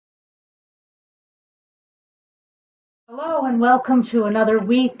Hello and welcome to another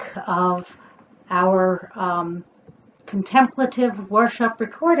week of our contemplative worship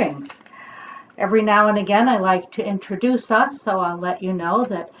recordings. Every now and again I like to introduce us, so I'll let you know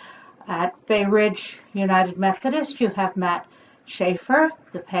that at Bay Ridge United Methodist you have Matt Schaefer,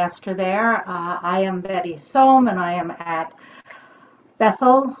 the pastor there. I am Betty Sohm and I am at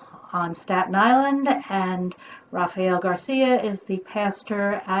Bethel on Staten Island, and Rafael Garcia is the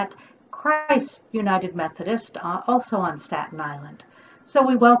pastor at Christ United Methodist, also on Staten Island. So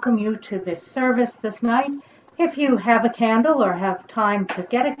we welcome you to this service this night. If you have a candle or have time to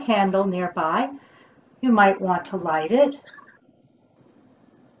get a candle nearby, you might want to light it.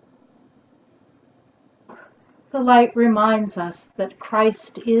 The light reminds us that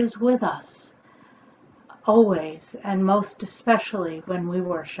Christ is with us, always, and most especially when we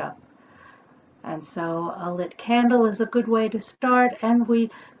worship. And so a lit candle is a good way to start, and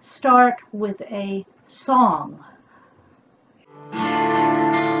we start with a song.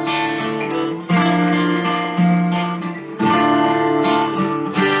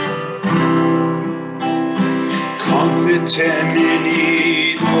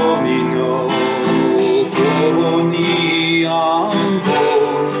 Contemplative Domino, boni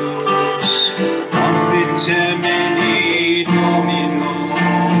ambos. Contemplative Domino,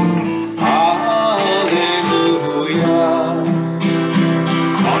 Alleluia.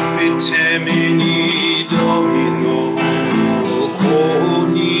 Contemplative Domino,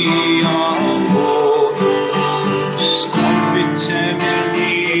 boni ambos.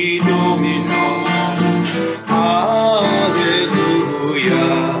 Contemplative Domino,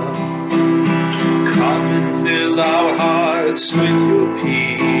 with your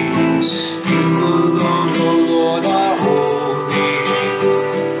peace. You alone, O Lord, are holy.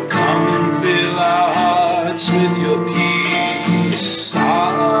 Come and fill our hearts with your peace.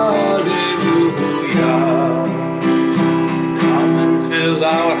 Hallelujah. Come and fill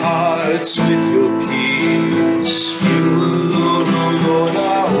our hearts with your peace. You alone, O Lord,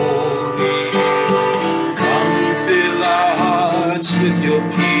 are holy. Come and fill our hearts with your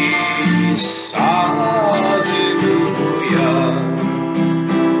peace.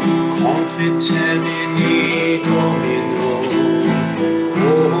 Contemini Domino,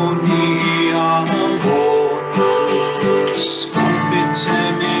 boni ambos.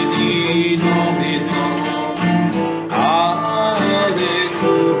 Contemini Domino,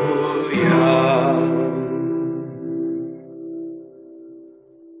 Alleluia.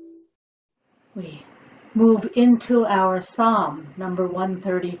 We move into our Psalm, number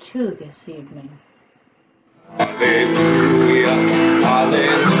 132 this evening. Alleluia,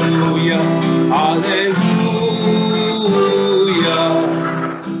 Alleluia, Alleluia,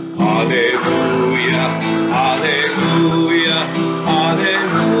 Alleluia, Alleluia,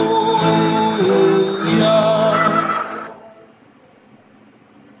 Alleluia.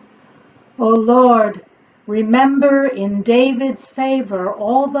 O Lord, remember in David's favor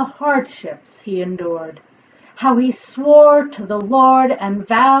all the hardships he endured, how he swore to the Lord and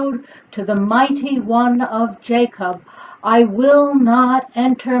vowed to the mighty one of Jacob, I will not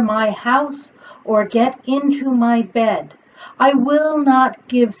enter my house or get into my bed. I will not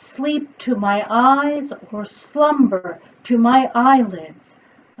give sleep to my eyes or slumber to my eyelids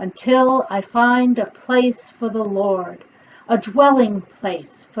until I find a place for the Lord, a dwelling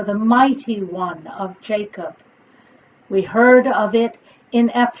place for the mighty one of Jacob. We heard of it in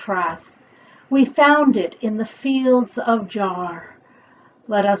Ephrath. We found it in the fields of Jar.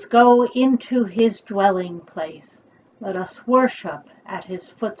 Let us go into his dwelling place. Let us worship at his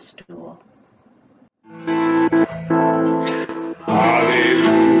footstool.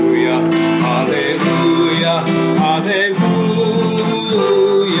 Alleluia, Alleluia, Alleluia,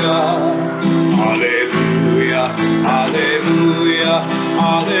 Alleluia, Alleluia,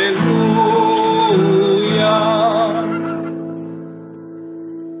 Alleluia.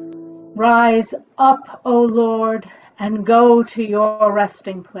 Rise up, O Lord, and go to your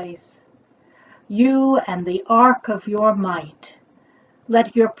resting place, you and the ark of your might.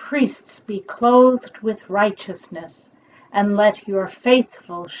 Let your priests be clothed with righteousness, and let your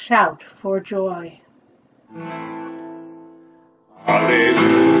faithful shout for joy.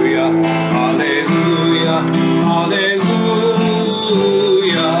 Alleluia, Alleluia,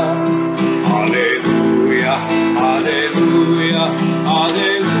 Alleluia, Alleluia, Alleluia,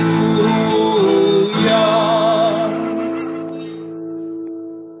 Alleluia.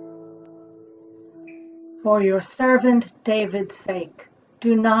 For your servant David's sake,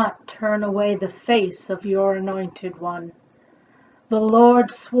 do not turn away the face of your anointed one. The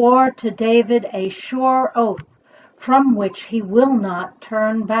Lord swore to David a sure oath from which he will not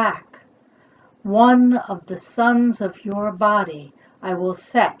turn back. One of the sons of your body I will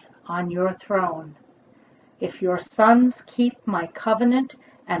set on your throne. If your sons keep my covenant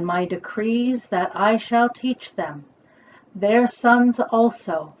and my decrees that I shall teach them, their sons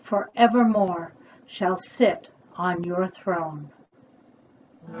also forevermore shall sit on your throne.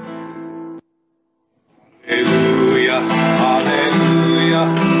 Hallelujah, hallelujah,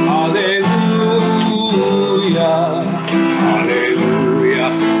 hallelujah, hallelujah,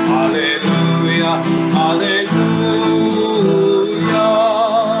 hallelujah, hallelujah.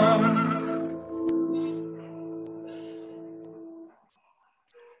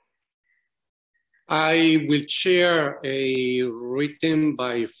 I will share a written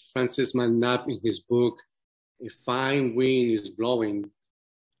by Francis McNabb in his book, A Fine Wind is Blowing.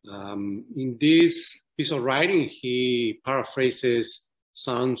 In this piece of writing, he paraphrases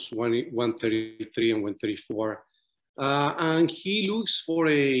Psalms 133 and 134, and he looks for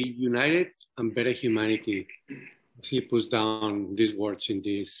a united and better humanity. He puts down these words in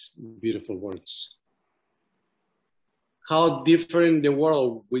these beautiful words. How different the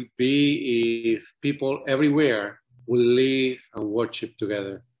world would be if people everywhere would live and worship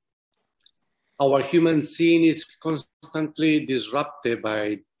together. Our human scene is constantly disrupted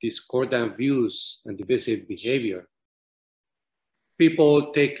by discordant views and divisive behavior.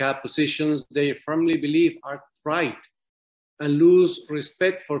 People take up positions they firmly believe are right and lose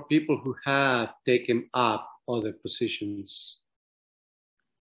respect for people who have taken up other positions.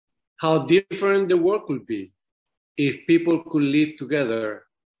 How different the world could be if people could live together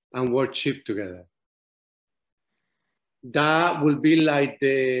and worship together. That will be like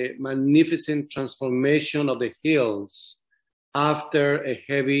the magnificent transformation of the hills after a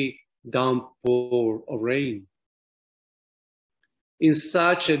heavy downpour of rain. In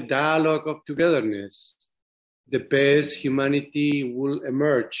such a dialogue of togetherness, the best humanity will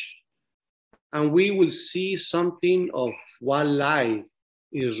emerge, and we will see something of what life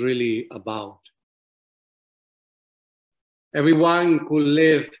is really about. Everyone could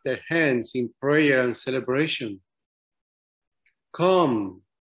lift their hands in prayer and celebration. Come,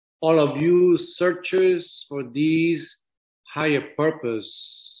 all of you searchers for this higher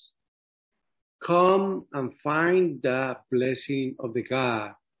purpose. Come and find the blessing of the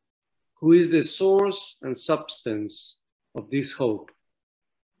God who is the source and substance of this hope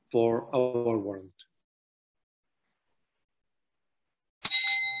for our world.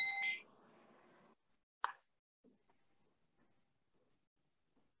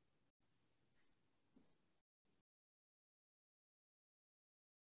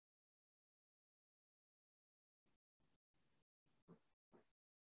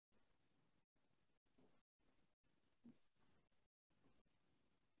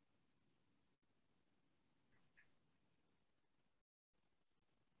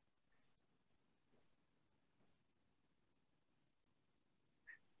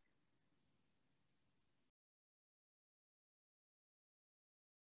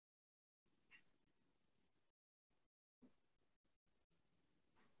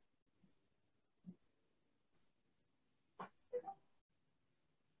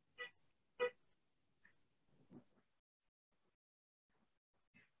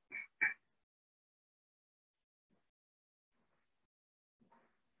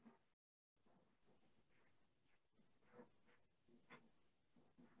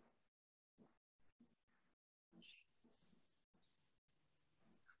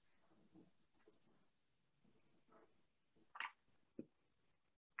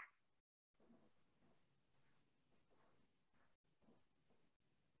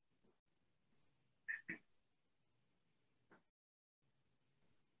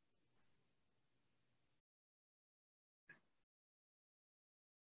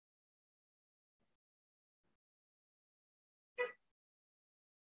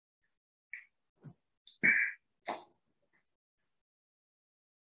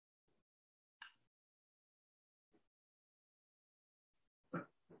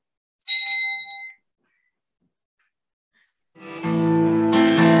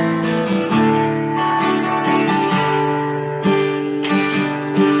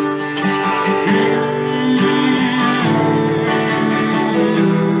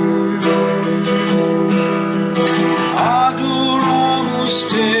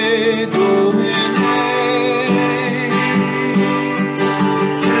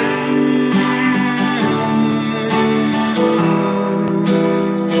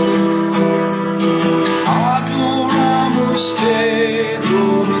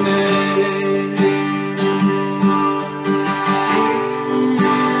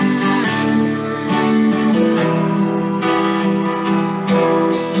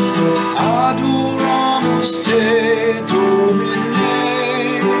 te domine.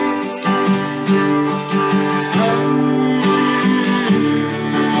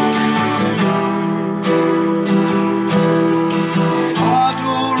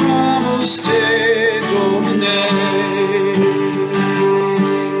 Adoramos te domine.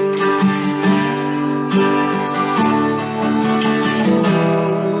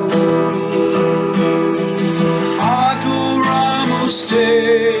 Adoramos te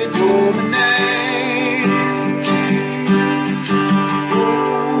domine.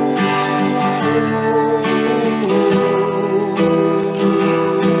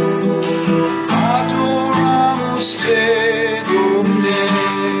 Adoramos te domine.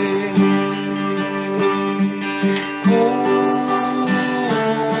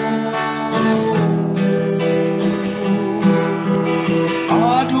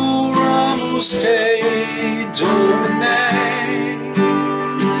 Adoramos te domine.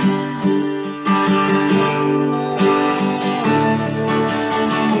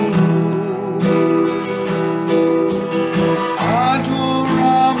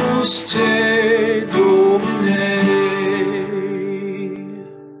 Adoramos te domine.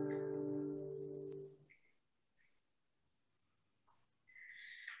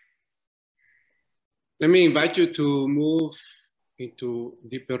 Let me invite you to move into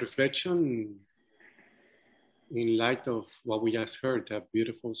deeper reflection in light of what we just heard, a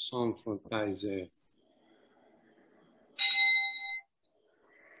beautiful song from Thais.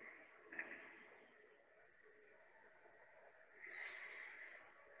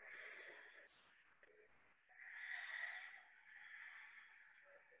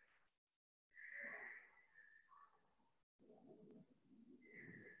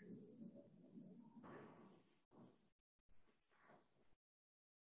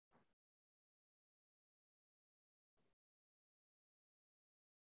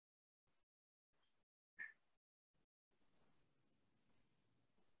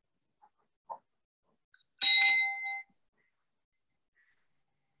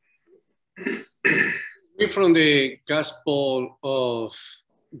 From the Gospel of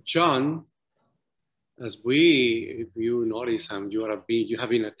John, as if you notice, you have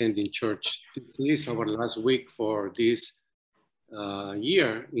been attending church. This is our last week for this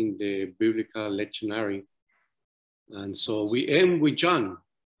year in the biblical lectionary, and so we end with John,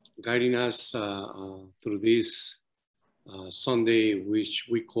 guiding us through this Sunday, which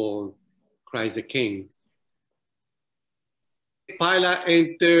we call Christ the King. Pilate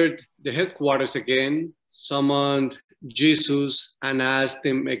entered the headquarters again, summoned Jesus, and asked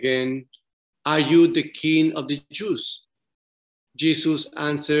him again, "Are you the king of the Jews?" Jesus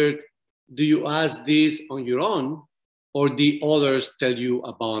answered, "Do you ask this on your own, or did others tell you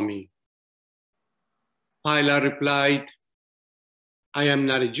about me?" Pilate replied, "I am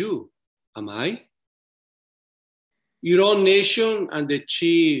not a Jew, am I? Your own nation and the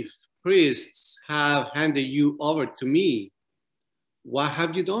chief priests have handed you over to me. What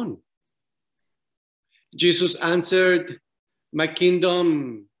have you done?" Jesus answered, "My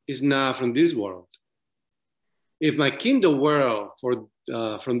kingdom is not from this world. If my kingdom were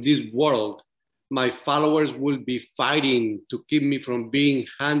from this world, my followers would be fighting to keep me from being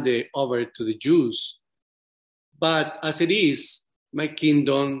handed over to the Jews. But as it is, my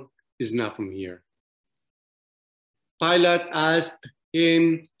kingdom is not from here." Pilate asked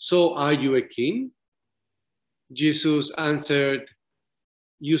him, "So are you a king?" Jesus answered,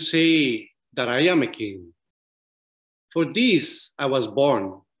 "You say that I am a king. For this I was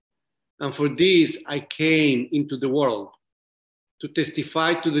born, and for this I came into the world, to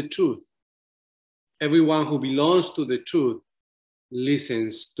testify to the truth. Everyone who belongs to the truth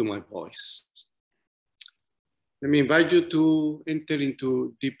listens to my voice." Let me invite you to enter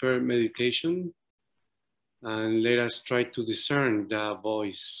into deeper meditation, and let us try to discern the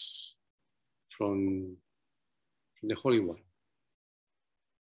voice from the Holy One.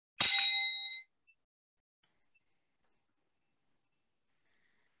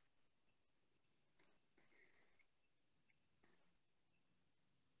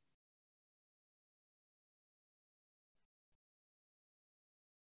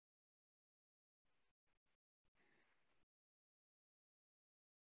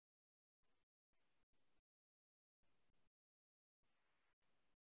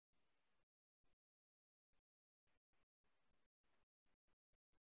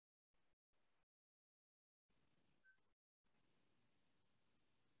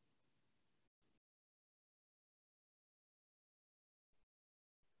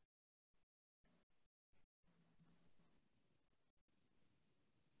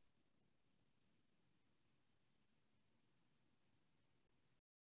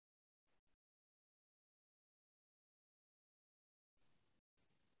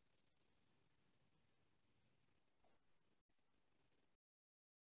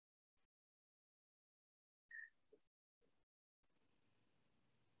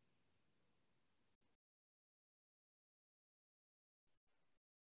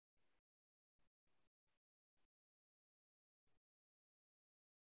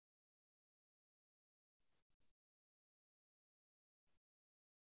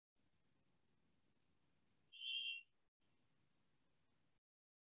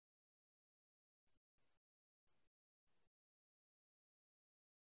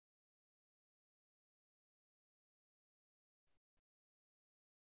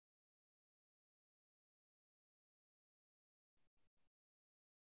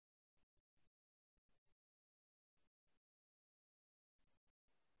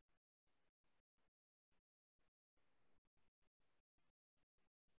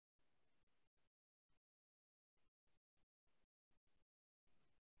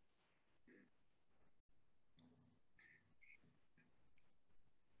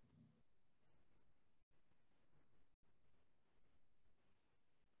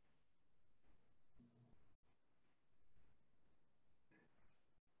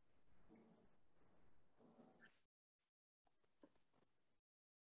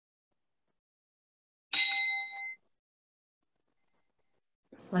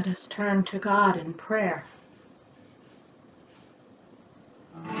 Let us turn to God in prayer.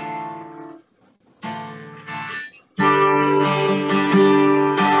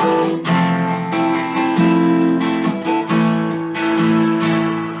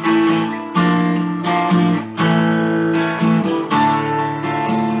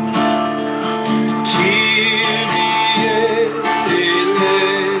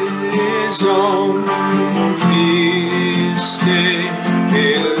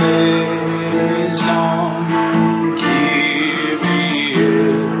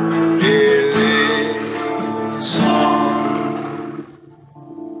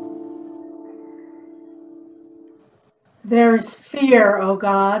 There is fear, O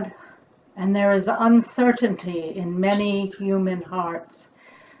God, and there is uncertainty in many human hearts,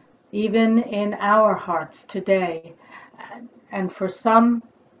 even in our hearts today, and for some,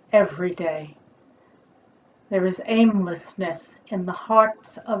 every day. There is aimlessness in the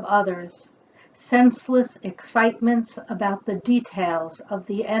hearts of others, senseless excitements about the details of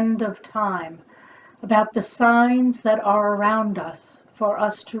the end of time, about the signs that are around us for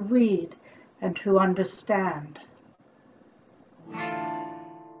us to read and to understand.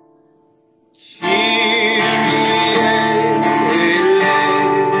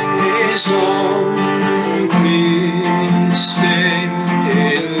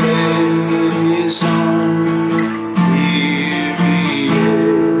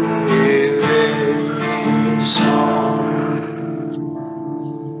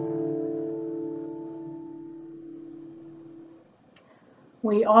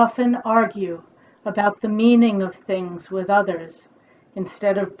 We often argue about the meaning of things with others,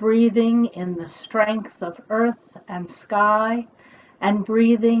 instead of breathing in the strength of earth and sky and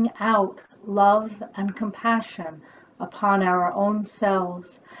breathing out love and compassion upon our own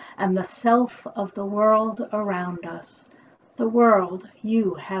selves and the self of the world around us, the world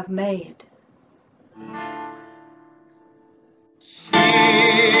you have made.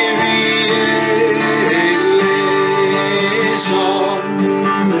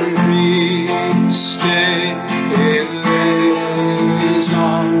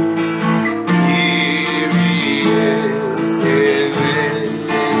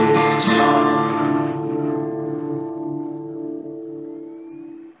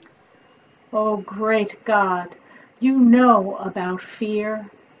 O great God, you know about fear,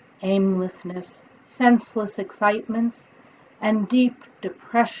 aimlessness, senseless excitements, and deep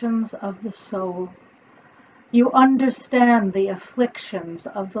depressions of the soul. You understand the afflictions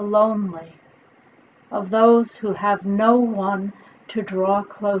of the lonely, of those who have no one to draw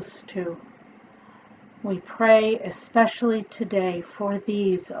close to. We pray especially today for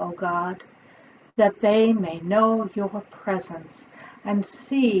these, O God, that they may know your presence and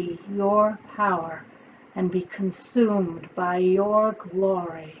see your power and be consumed by your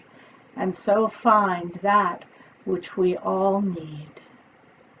glory, and so find that which we all need.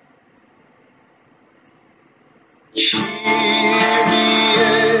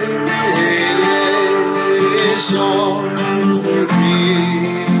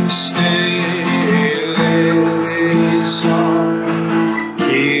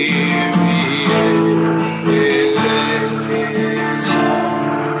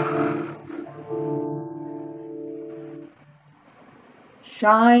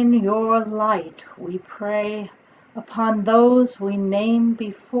 Shine your light, we pray, upon those we name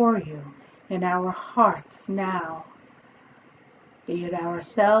before you in our hearts now, be it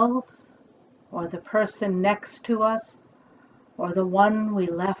ourselves, or the person next to us, or the one we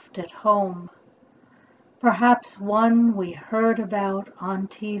left at home, perhaps one we heard about on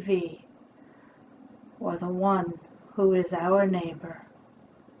TV, or the one who is our neighbor.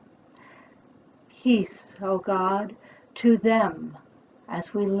 Peace, O God, to them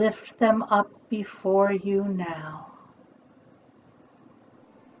as we lift them up before you now.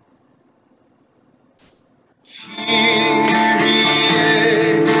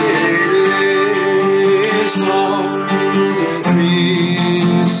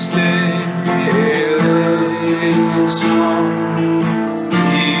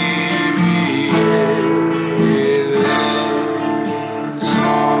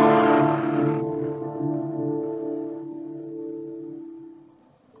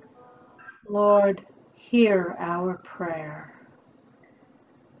 Lord, hear our prayer.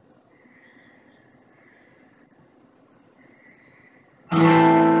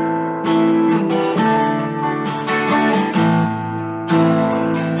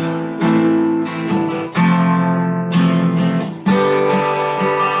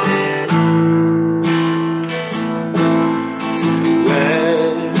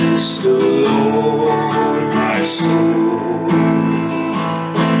 Bless the Lord, my soul.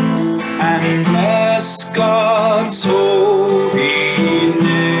 and bless God's holy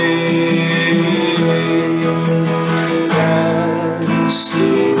name. Bless the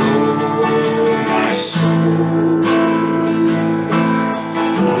Lord, my soul,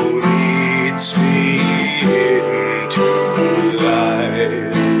 who leads me into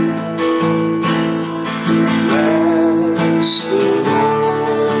life. Bless the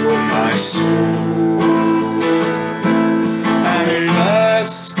Lord, my soul, and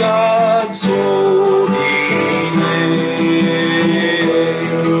bless God's holy name.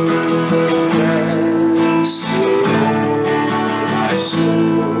 Bless the Lord, my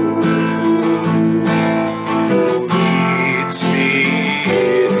soul, who leads me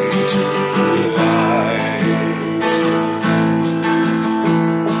into life.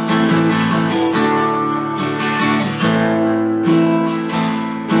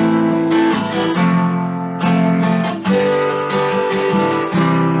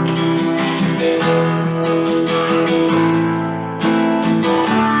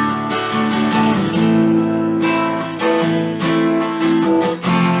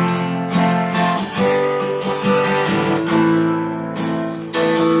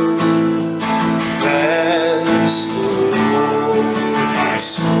 Bless the Lord, my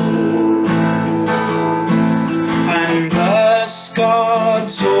soul, and bless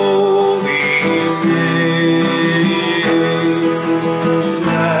God's holy name.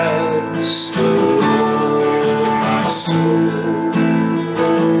 Bless the Lord, my soul,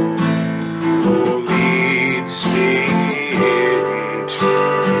 who leads me into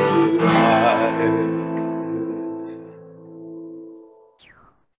life.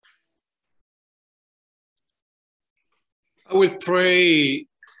 I will pray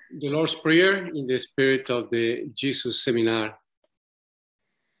the Lord's Prayer in the spirit of the Jesus Seminar.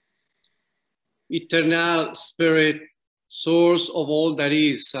 Eternal Spirit, source of all that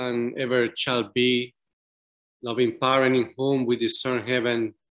is and ever shall be, loving parent in whom we discern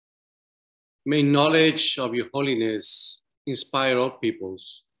heaven, may knowledge of your holiness inspire all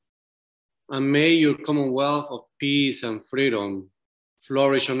peoples, and may your commonwealth of peace and freedom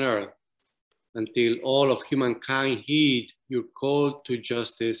flourish on earth until all of humankind heed your call to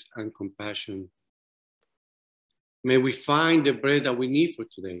justice and compassion. May we find the bread that we need for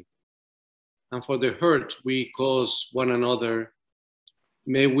today, and for the hurt we cause one another,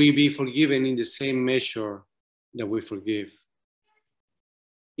 may we be forgiven in the same measure that we forgive.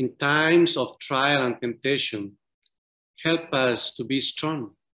 In times of trial and temptation, help us to be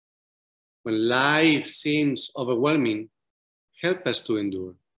strong. When life seems overwhelming, help us to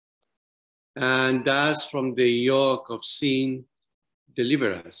endure. And thus from the yoke of sin,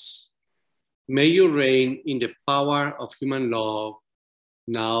 deliver us. May you reign in the power of human love,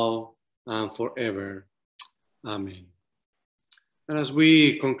 now and forever. Amen. And as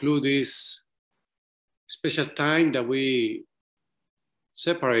we conclude this special time that we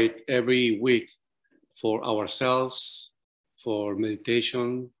separate every week for ourselves, for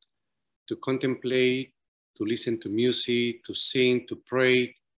meditation, to contemplate, to listen to music, to sing, to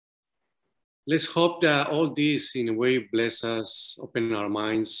pray, let's hope that all this in a way bless us, open our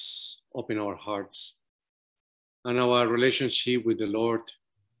minds, open our hearts, and our relationship with the Lord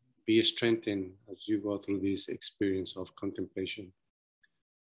be strengthened as you go through this experience of contemplation.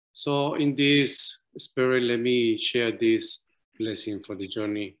 So in this spirit, let me share this blessing for the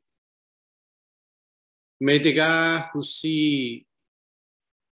journey. May the God who sees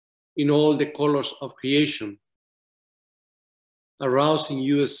in all the colors of creation arouse in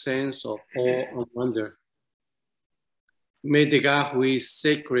you a sense of awe and wonder. May the God who is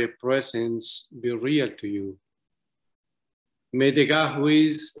sacred presence be real to you. May the God who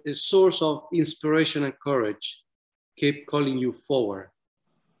is a source of inspiration and courage keep calling you forward.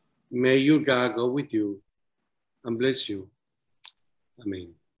 May your God go with you and bless you.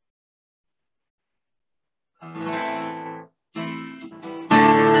 Amen.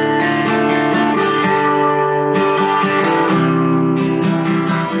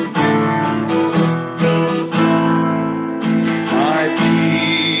 My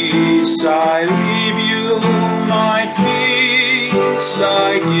peace I leave you, my peace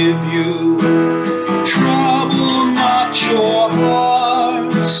I give you. Trouble not your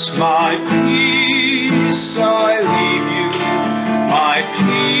hearts, my peace I leave you, my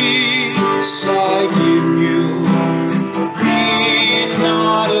peace I give you. Be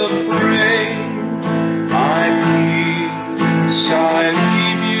not afraid, my peace I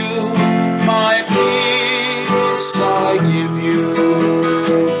leave you, my peace I give you.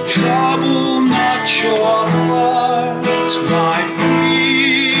 Trouble not your heart, my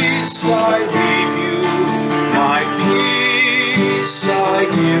peace I leave you, my peace I I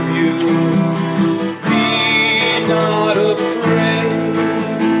give you. Be not afraid,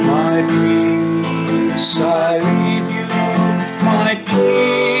 my peace I leave you, my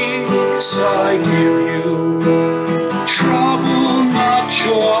peace I give you. Trouble not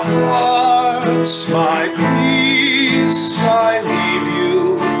your hearts, my peace I